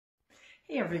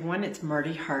Hey everyone, it's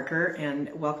Marty Harger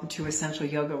and welcome to Essential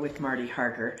Yoga with Marty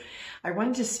Harger. I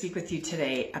wanted to speak with you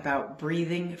today about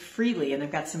breathing freely, and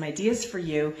I've got some ideas for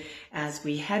you as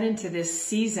we head into this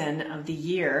season of the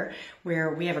year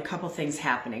where we have a couple things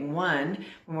happening. One,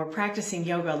 when we're practicing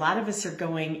yoga, a lot of us are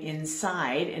going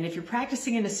inside, and if you're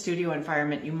practicing in a studio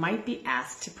environment, you might be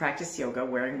asked to practice yoga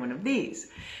wearing one of these.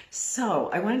 So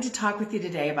I wanted to talk with you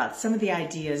today about some of the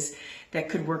ideas that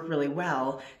could work really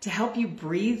well to help you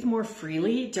breathe more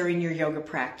freely during your yoga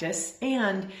practice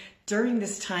and during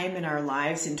this time in our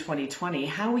lives in 2020,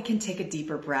 how we can take a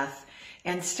deeper breath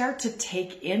and start to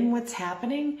take in what's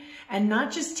happening and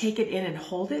not just take it in and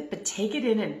hold it, but take it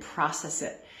in and process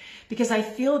it. Because I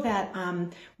feel that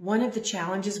one of the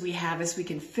challenges we have is we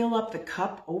can fill up the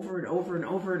cup over and over and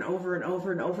over and over and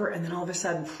over and over, and then all of a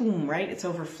sudden, boom, right? It's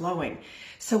overflowing.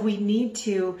 So we need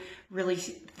to really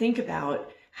think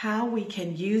about how we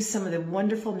can use some of the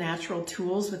wonderful natural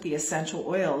tools with the essential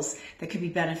oils that could be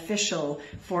beneficial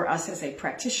for us as a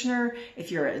practitioner.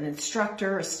 If you're an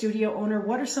instructor, a studio owner,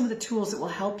 what are some of the tools that will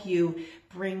help you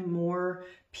bring more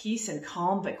peace and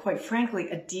calm, but quite frankly,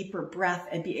 a deeper breath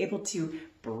and be able to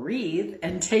breathe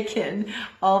and take in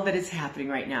all that is happening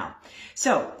right now.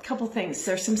 So a couple things.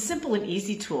 There's some simple and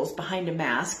easy tools behind a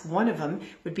mask. One of them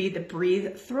would be the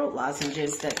Breathe throat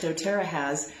lozenges that doTERRA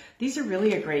has. These are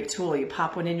really a great tool. You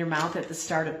pop one in your mouth at the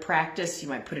start of practice. You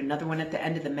might put another one at the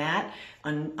end of the mat,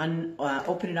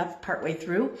 open it up partway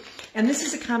through. And this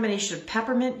is a combination of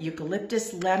peppermint,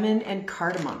 eucalyptus, lemon, and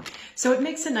cardamom. So it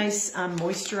makes a nice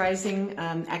moisturizing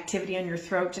activity on your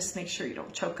throat. Just make sure you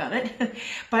don't choke on it.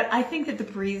 But I think that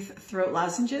the Breathe throat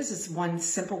lozenges is one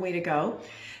simple way to go.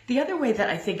 The other way that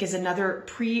I think is another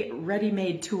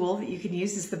pre-ready-made tool that you can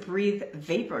use is the Breathe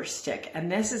Vapor Stick. And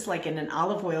this is like in an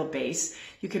olive oil base.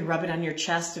 You can rub it on your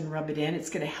chest and rub it in. It's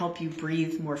going to help you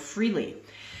breathe more freely.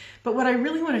 But what I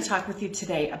really want to talk with you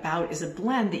today about is a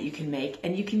blend that you can make,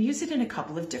 and you can use it in a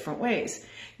couple of different ways.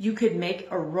 You could make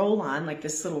a roll-on, like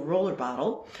this little roller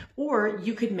bottle, or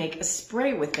you could make a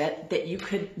spray with it that you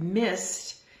could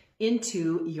mist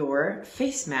into your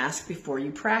face mask before you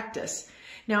practice.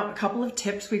 Now, a couple of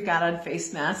tips we've got on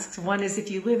face masks. One is if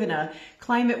you live in a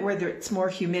climate where it's more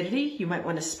humidity, you might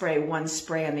want to spray one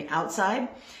spray on the outside.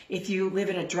 If you live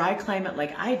in a dry climate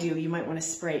like I do, you might want to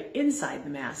spray inside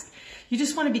the mask. You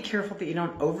just want to be careful that you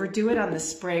don't overdo it on the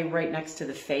spray right next to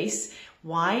the face.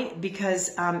 Why?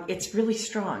 Because it's really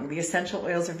strong. The essential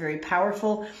oils are very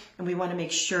powerful, and we want to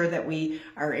make sure that we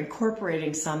are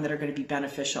incorporating some that are going to be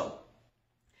beneficial.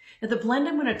 Now, the blend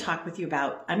I'm going to talk with you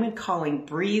about, I'm calling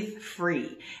Breathe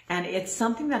Free. And it's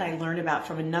something that I learned about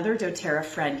from another doTERRA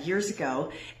friend years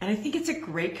ago. And I think it's a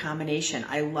great combination.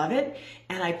 I love it.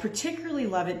 And I particularly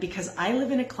love it because I live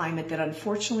in a climate that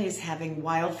unfortunately is having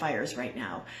wildfires right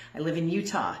now. I live in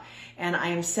Utah. And I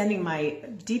am sending my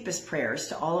deepest prayers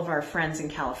to all of our friends in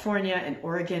California and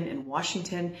Oregon and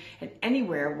Washington and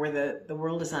anywhere where the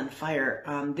world is on fire.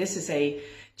 This is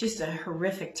just a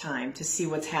horrific time to see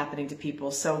what's happening to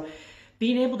people. So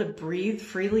being able to breathe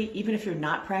freely, even if you're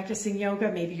not practicing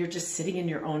yoga, maybe you're just sitting in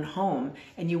your own home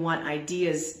and you want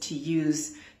ideas to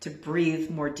use to breathe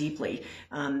more deeply.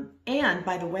 And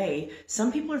by the way,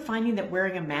 some people are finding that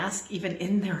wearing a mask even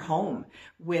in their home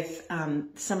with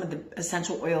some of the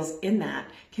essential oils in that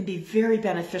can be very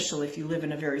beneficial if you live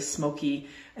in a very smoky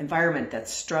environment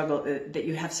that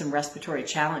you have some respiratory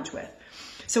challenge with.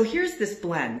 So here's this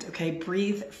blend, okay,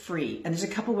 Breathe Free. And there's a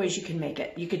couple ways you can make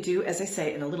it. You could do, as I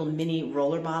say, in a little mini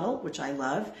roller bottle, which I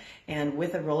love. And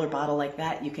with a roller bottle like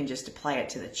that, you can just apply it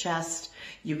to the chest.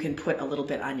 You can put a little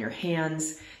bit on your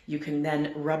hands. You can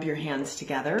then rub your hands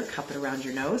together, cup it around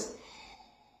your nose.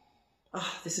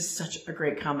 Oh, this is such a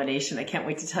great combination. I can't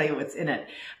wait to tell you what's in it.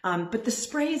 But the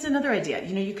spray is another idea.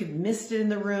 You know, you could mist it in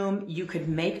the room. You could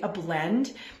make a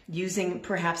blend using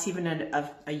perhaps even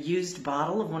a used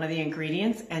bottle of one of the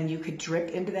ingredients, and you could drip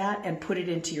into that and put it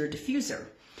into your diffuser.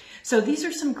 So these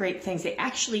are some great things. They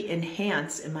actually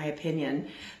enhance, in my opinion,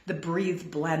 the Breathe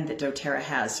blend that doTERRA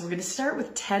has. So we're going to start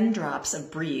with 10 drops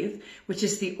of Breathe, which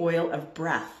is the oil of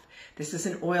breath. This is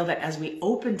an oil that as we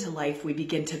open to life, we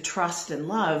begin to trust and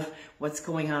love what's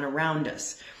going on around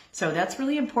us. So that's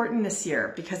really important this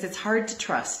year because it's hard to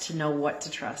trust, to know what to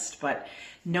trust. But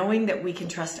knowing that we can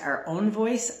trust our own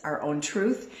voice, our own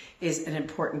truth is an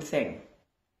important thing.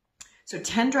 So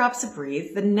 10 drops of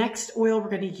Breathe. The next oil we're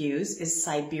going to use is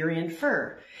Siberian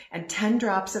fir. And 10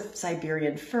 drops of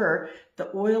Siberian fir, the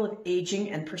oil of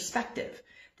aging and perspective.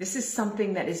 This is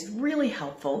something that is really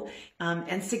helpful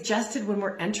and suggested when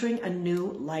we're entering a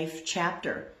new life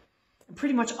chapter.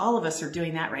 Pretty much all of us are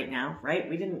doing that right now, right?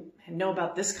 We didn't know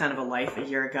about this kind of a life a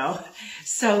year ago.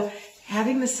 So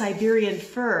having the Siberian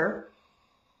fir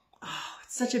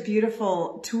such a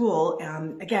beautiful tool.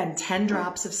 Again, 10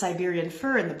 drops of Siberian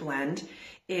fir in the blend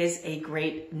is a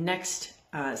great next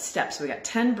step. So we got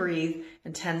 10 breathe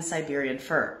and 10 Siberian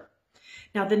fir.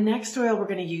 Now the next oil, we're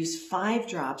going to use 5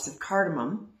 drops of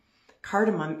cardamom.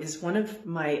 Cardamom is one of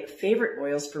my favorite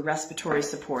oils for respiratory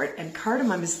support, and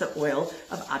cardamom is the oil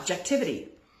of objectivity.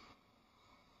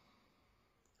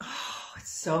 Oh,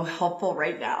 it's so helpful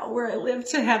right now where I live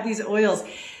to have these oils.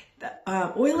 The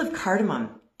oil of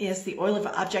cardamom is the oil of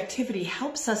objectivity,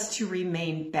 helps us to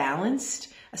remain balanced,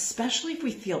 especially if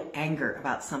we feel anger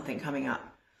about something coming up.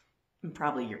 And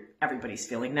probably everybody's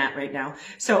feeling that right now.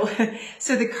 So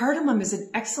the cardamom is an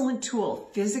excellent tool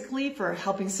physically for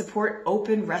helping support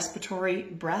open respiratory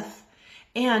breath,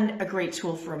 and a great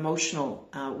tool for emotional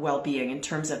well-being in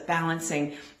terms of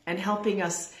balancing and helping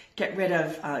us get rid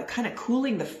of kind of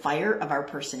cooling the fire of our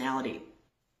personality.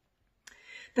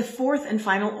 The fourth and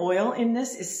final oil in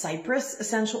this is cypress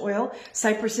essential oil.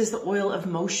 Cypress is the oil of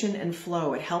motion and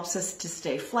flow. It helps us to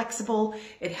stay flexible.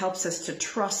 It helps us to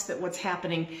trust that what's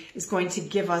happening is going to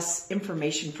give us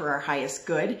information for our highest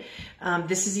good.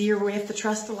 This is a year where we have to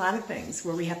trust a lot of things,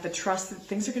 where we have to trust that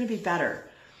things are going to be better.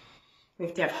 We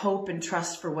have to have hope and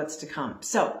trust for what's to come.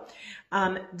 So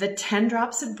the 10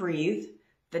 drops of breathe,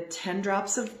 the 10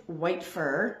 drops of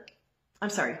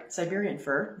Siberian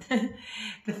fir,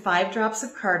 the 5 drops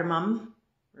of cardamom,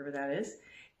 wherever that is,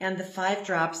 and the 5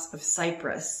 drops of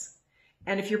cypress.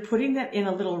 And if you're putting that in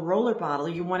a little roller bottle,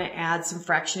 you want to add some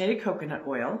fractionated coconut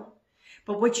oil.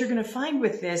 But what you're going to find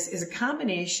with this is a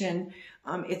combination.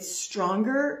 It's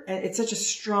stronger. It's such a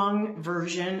strong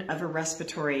version of a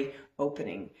respiratory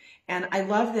opening. And I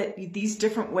love that these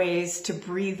different ways to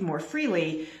breathe more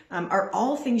freely are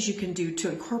all things you can do to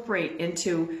incorporate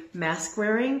into mask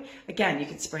wearing. Again, you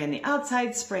can spray on the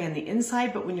outside, spray on the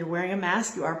inside, but when you're wearing a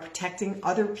mask, you are protecting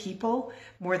other people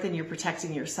more than you're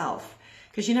protecting yourself.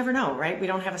 Because you never know, right? We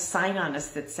don't have a sign on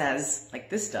us that says, like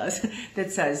this does,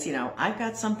 that says, you know, I've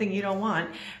got something you don't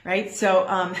want, right?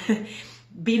 So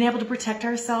being able to protect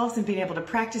ourselves and being able to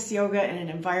practice yoga in an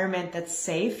environment that's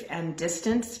safe and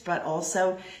distanced, but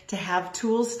also to have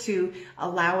tools to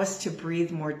allow us to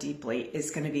breathe more deeply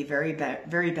is going to be very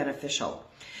beneficial.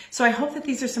 So I hope that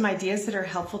these are some ideas that are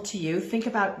helpful to you. Think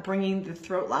about bringing the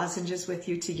throat lozenges with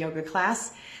you to yoga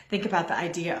class. Think about the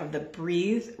idea of the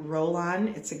breathe roll-on.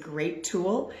 It's a great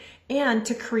tool. And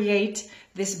to create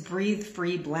this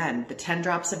breathe-free blend, the 10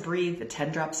 drops of breathe, the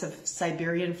 10 drops of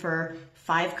Siberian fir,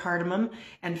 5 cardamom,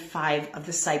 and 5 of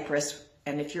the cypress.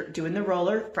 And if you're doing the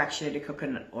roller, fractionated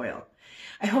coconut oil.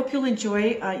 I hope you'll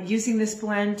enjoy using this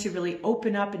blend to really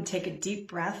open up and take a deep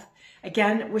breath.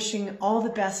 Again, wishing all the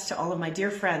best to all of my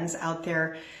dear friends out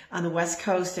there on the West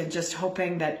Coast, and just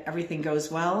hoping that everything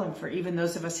goes well. And for even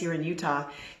those of us here in Utah,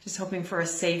 just hoping for a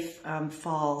safe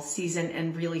fall season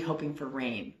and really hoping for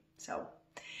rain. So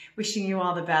wishing you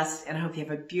all the best, and I hope you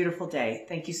have a beautiful day.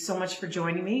 Thank you so much for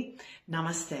joining me.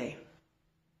 Namaste.